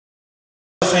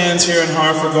bands here in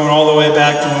Hartford, going all the way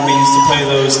back to when we used to play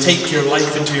those Take Your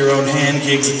Life Into Your Own Hand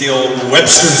gigs at the old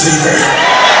Webster Theater.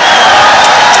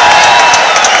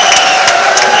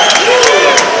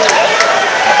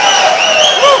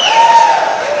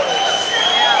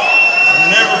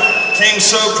 I never came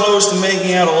so close to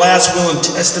making out a last will and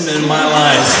testament in my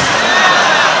life.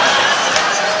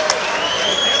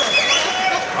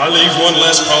 I leave one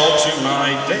less call to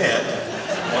my dad,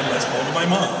 one less call to my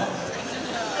mom.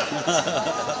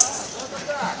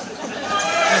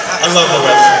 I love the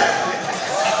Webster.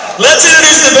 Let's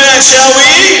introduce the band, shall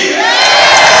we?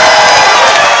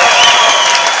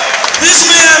 This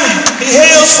man, he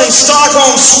hails from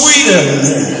Stockholm, Sweden.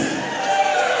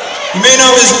 You may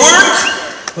know his work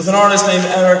with an artist named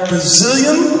Eric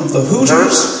Brazilian of the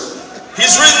Hooters.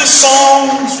 He's written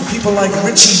songs for people like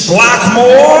Richie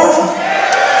Blackmore.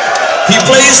 He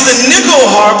plays the nickel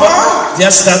harper.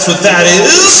 Yes, that's what that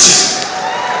is.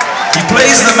 He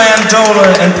plays the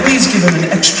mandola, and please give him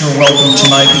an extra welcome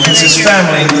tonight because his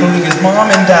family, including his mom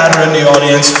and dad, are in the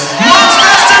audience.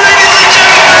 Webster, ladies and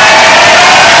gentlemen!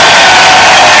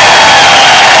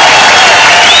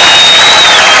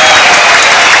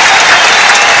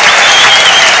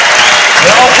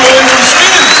 They all flew in from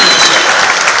Sweden.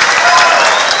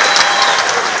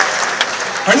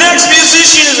 Our next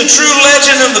musician is a true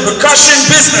legend of the percussion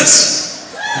business.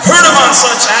 You've heard him on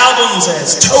such albums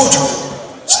as Toto,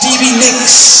 Stevie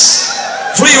Nicks,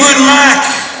 Fleetwood Mac,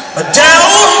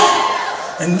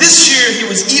 Adele, and this year he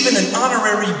was even an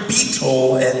honorary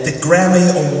Beatle at the Grammy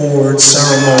Awards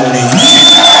ceremony.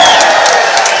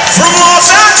 From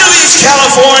Los Angeles,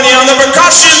 California, on the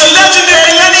percussion, the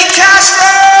legendary Lenny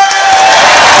Castro!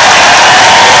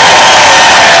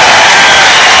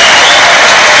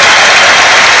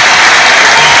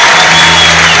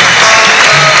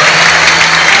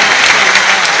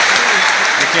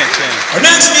 Our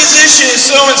next musician is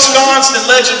so ensconced in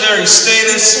legendary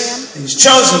status, he's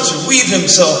chosen to weave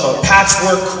himself a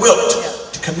patchwork quilt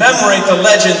to commemorate the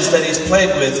legends that he's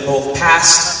played with, both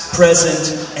past,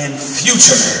 present, and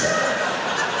future.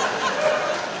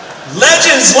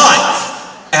 Legends like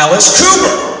Alice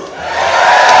Cooper,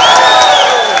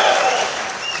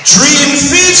 Dream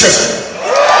Theater,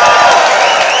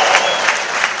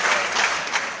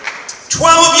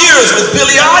 12 years with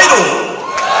Billy Idol,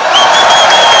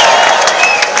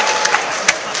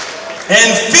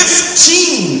 and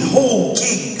 15 whole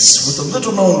gigs with a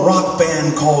little-known rock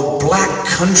band called Black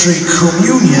Country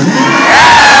Communion.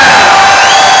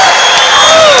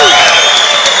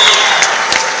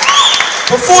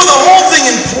 Before the whole thing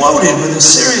imploded with a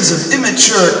series of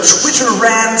immature Twitter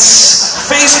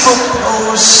rants, Facebook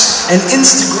posts, and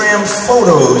Instagram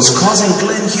photos, causing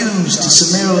Glenn Hughes to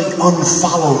summarily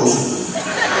unfollow me.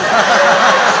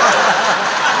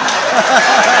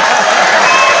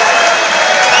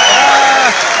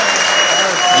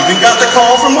 Even got the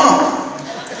call from Mom.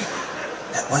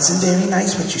 That wasn't very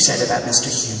nice what you said about Mr.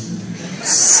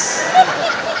 Hughes.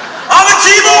 On the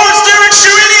keyboards, Derek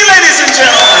Shuini, ladies and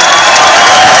gentlemen.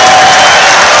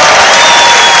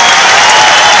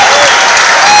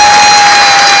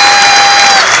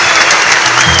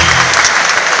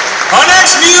 Our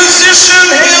next musician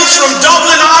hails from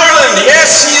Dublin, Ireland.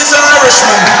 Yes, he is an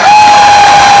Irishman.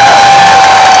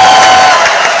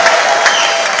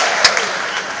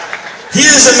 He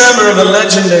is a member of the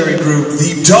legendary group,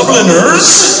 the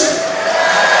Dubliners.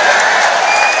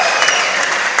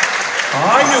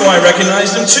 I knew I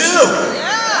recognized him too.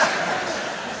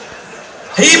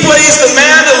 He plays the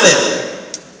mandolin,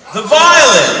 the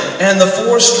violin, and the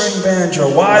four-string banjo.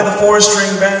 Why the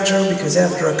four-string banjo? Because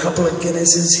after a couple of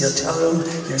Guinnesses, he'll tell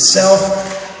himself,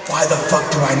 why the fuck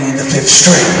do I need the fifth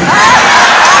string?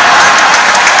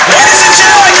 Ladies and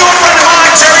gentlemen, your friend of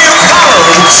mine, Jerry O'Connell.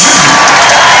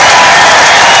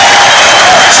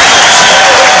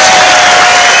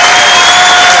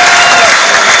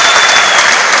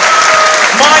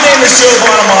 My name is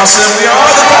Bonamassa, and we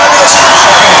are the Bonamassa.